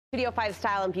Studio 5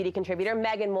 style and beauty contributor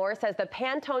Megan Moore says the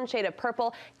Pantone shade of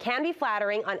purple can be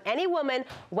flattering on any woman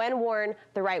when worn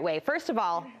the right way. First of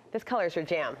all, this color is your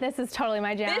jam. This is totally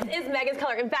my jam. This is Megan's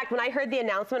color. In fact, when I heard the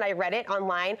announcement, I read it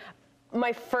online.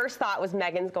 My first thought was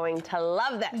Megan's going to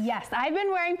love this. Yes, I've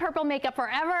been wearing purple makeup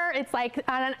forever. It's like,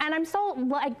 and I'm so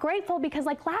grateful because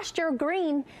like last year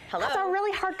green, that's a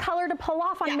really hard color to pull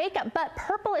off on makeup, but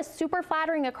purple is super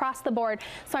flattering across the board.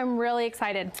 So I'm really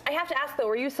excited. I have to ask though,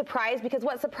 were you surprised? Because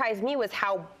what surprised me was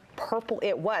how purple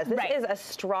it was. This is a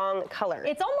strong color.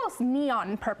 It's almost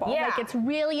neon purple. Like it's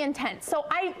really intense. So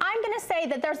I'm going to say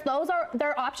that there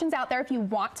are options out there if you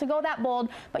want to go that bold,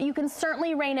 but you can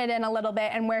certainly rein it in a little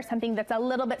bit and wear something that's a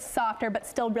little bit softer but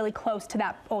still really close to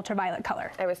that ultraviolet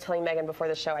color. I was telling Megan before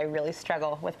the show I really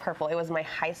struggle with purple. It was my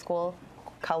high school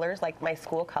colors, like my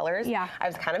school colors. Yeah. I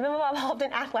was kind of involved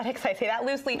in athletics, I say that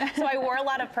loosely, so I wore a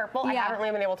lot of purple. I haven't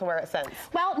really been able to wear it since.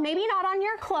 Well, maybe not on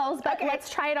your clothes, but let's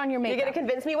try it on your makeup. You're gonna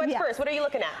convince me? What's first? What are you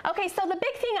looking at? Okay, so the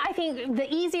big thing, I think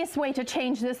the easiest way to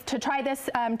change this, to try this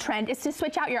trend, is to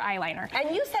switch out your eyeliner.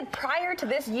 And you said prior to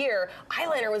this year,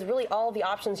 eyeliner was really all the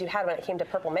options you had when it came to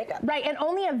purple makeup. Right, and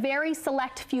only a very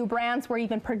select few brands were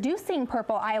even producing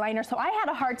purple eyeliner, so I had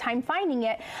a hard time finding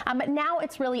it, but now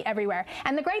it's really everywhere.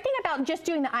 And the great thing about just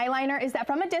doing the eyeliner is that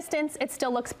from a distance, it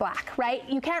still looks black, right?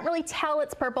 You can't really tell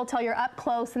it's purple till you're up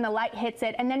close and the light hits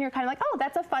it, and then you're kind of like, oh,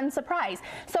 that's a fun surprise.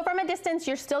 So from a distance,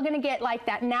 you're still gonna get like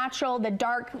that natural, the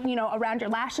dark, you know, around your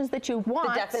lashes that you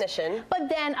want. The definition. But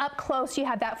then up close, you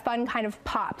have that fun kind of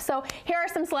pop. So here are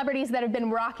some celebrities that have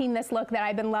been rocking this look that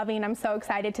I've been loving. I'm so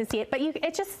excited to see it, but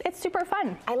it's super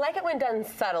fun. I like it when done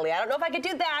subtly. I don't know if I could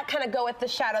do that, kind of go with the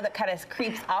shadow that kind of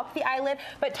creeps up the eyelid,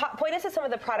 but point us to some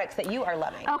of the products that you are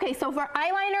loving. Okay, so for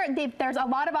eyeliner, there's a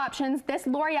lot of options. This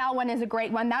L'Oreal one is a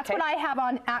great one. That's what I have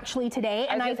on actually today.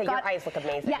 And I've got, your eyes look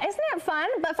amazing. Yeah, isn't it fun?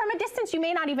 But from a distance, you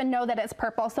may not even know that it's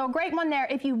purple. So a great one there.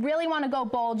 If you really want to go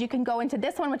bold, you can go into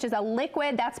this one, which is a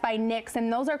liquid. That's by NYX,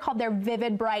 and those are called their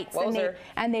Vivid Brights.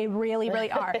 And they really,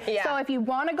 really are. So if you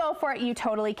want to go for it, you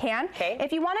totally can.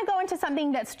 If you want to go into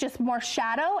something that's just more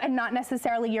shadow and not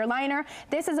necessarily your liner,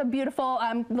 this is a beautiful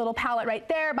little palette right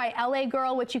there by LA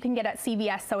Girl, which you can get at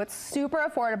CVS. So it's super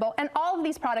affordable. And all of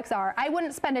these products are. I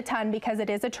wouldn't spend a ton because it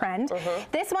is a trend.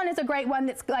 This one is a great one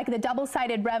that's like the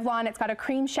double-sided Revlon. It's got a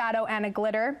cream shadow and a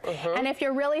glitter. And if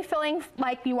you're really feeling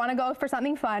like you want to go for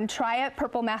something fun, try a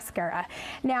purple mascara.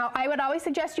 Now, I would always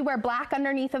suggest you wear black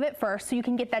underneath of it first so you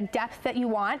can get that depth that you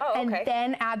want, and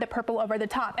then add the purple over the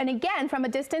top. And again, from a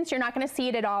distance, you're not going to see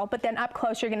it at all, but then up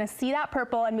close, you're going to see that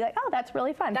purple and be like, oh, that's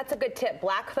really fun. That's a good tip.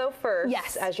 Black though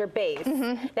first as your base.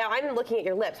 Now, I'm looking at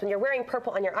your lips. When you're wearing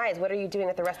purple on your eyes, what are you doing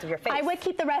with the rest of your face? I would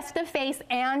keep the rest of the face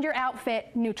and your outfit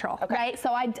neutral, right?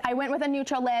 So I went with a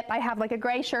neutral lip. I have like a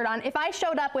gray shirt on. If I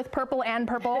showed up with purple and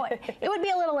purple, it would be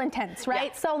a little intense,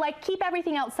 right? So like keep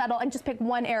everything else subtle and just pick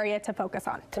one area to focus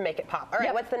on. To make it pop. All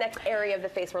right, what's the next area of the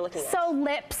face we're looking at? So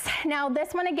lips. Now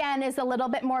this one again is a little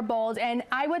bit more bold, and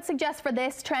I would suggest for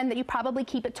this trend that you probably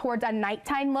keep it towards a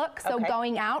nighttime look, so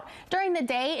going out. During the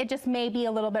day, it just may be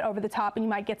a little bit over the top and you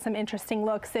might get some interesting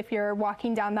looks if you're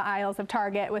walking down the aisles of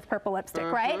Target with purple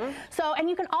lipstick, right? So, and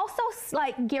you can also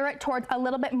like gear it towards a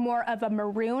little bit more of a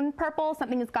maroon purple,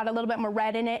 something that's got a little bit more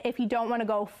red in it if you don't want to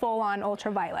go full on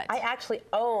ultraviolet. I actually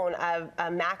own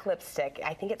a MAC lipstick.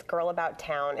 I think it's Girl About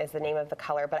Town is the name of the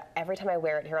color, but every time I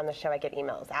wear it here on the show, I get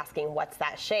emails asking what's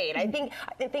that shade. I think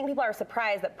people are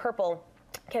surprised that purple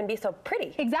can be so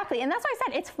pretty. Exactly, and that's why I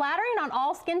said it's flattering on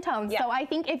all skin tones. So I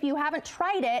think if you haven't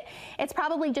tried it, it's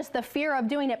probably just the fear of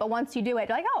doing it, but once you do it,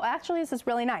 you're like, oh, actually this is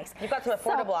really nice. You've got some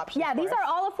affordable options. Yeah, these are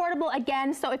all affordable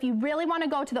again, so if you really want to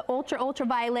go to the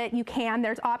ultraviolet, you can.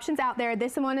 There's options out there.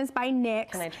 This one is by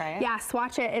NYX. Can I try it? Yeah,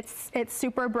 swatch it. It's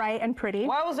super bright and pretty.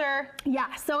 Wowzer.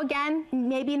 Yeah, so again,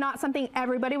 maybe not something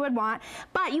everybody would want,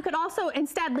 but you could also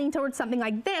instead lean towards something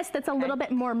like this that's a little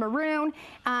bit more maroon,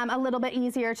 a little bit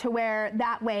easier to wear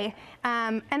that way.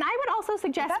 And I would also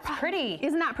suggest... That's pretty.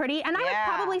 Isn't that pretty? And I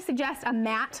would probably suggest a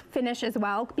matte finish as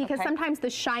well, because sometimes the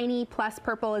shiny plus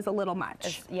purple is a little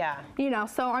much. You know,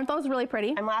 so aren't those really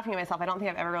pretty? I'm laughing at myself. I don't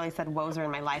think I've ever really said wozer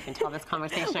in my life until this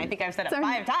conversation. I think I've said it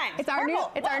 5 times. It's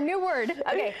our new word.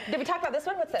 Okay, did we talk about this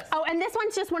one? What's this? Oh, and this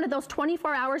one's just one of those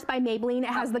 24 hours by Maybelline. It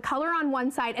has the color on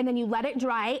one side, and then you let it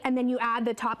dry, and then you add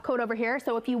the top coat over here.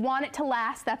 So if you want it to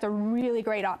last, that's a really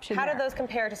great option. How do those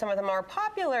compare to some of the more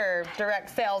popular direct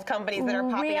sales companies that are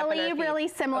popping up in our feed? Really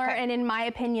similar, and in my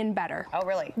opinion, better. Oh,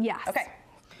 really? Yes. Okay.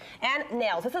 And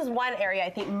nails. This is one area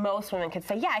I think most women could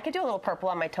say, yeah, I could do a little purple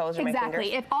on my toes or my fingers.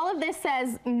 Exactly. If all of this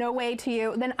says no way to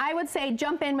you, then I would say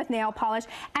jump in with nail polish.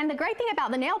 And the great thing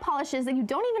about the nail polish is that you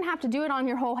don't even have to do it on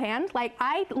your whole hand. Like,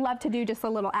 I love to do just a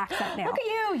little accent nail. Look at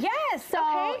you. Yes. So,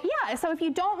 Yeah, so if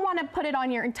you don't want to put it on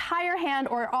your entire hand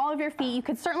or all of your feet, you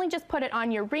could certainly just put it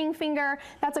on your ring finger.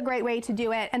 That's a great way to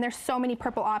do it, and there's so many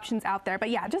purple options out there. But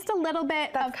yeah, just a little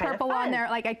bit of purple on there.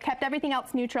 Like I kept everything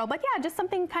else neutral, but yeah, just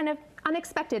something kind of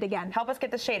unexpected again. Help us get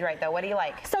the shade right though. What do you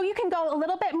like? So you can go a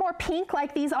little bit more pink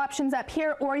like these options up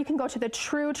here, or you can go to the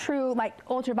true like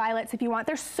ultraviolets if you want.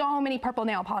 There's so many purple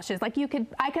nail polishes. Like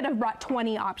I could have brought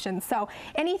 20 options. So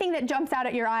anything that jumps out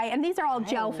at your eye, and these are all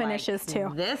gel finishes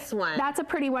too. This one. That's a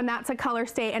pretty one. That's a color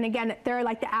stay. And again, they're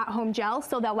like the at-home gel,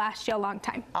 so they'll last you a long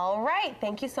time. All right.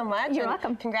 Thank you so much. You're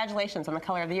welcome. Congratulations on the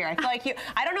color of the year. I feel like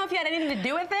I don't know if you had anything to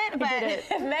do with it, but if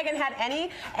Megan had any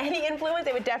influence,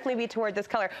 it would definitely be toward this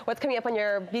color. What's coming up on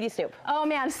your Beauty Snoop? Oh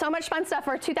man, so much fun stuff.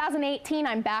 For 2018,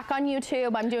 I'm back on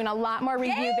YouTube. I'm doing a lot more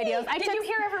review videos. Did you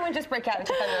hear everyone just break out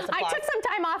into thunderous applause? I took some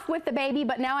time off with the baby,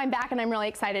 but now I'm back and I'm really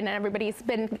excited, and everybody's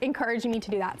been encouraging me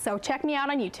to do that. So check me out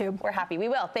on YouTube. We're happy. We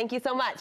will. Thank you so much.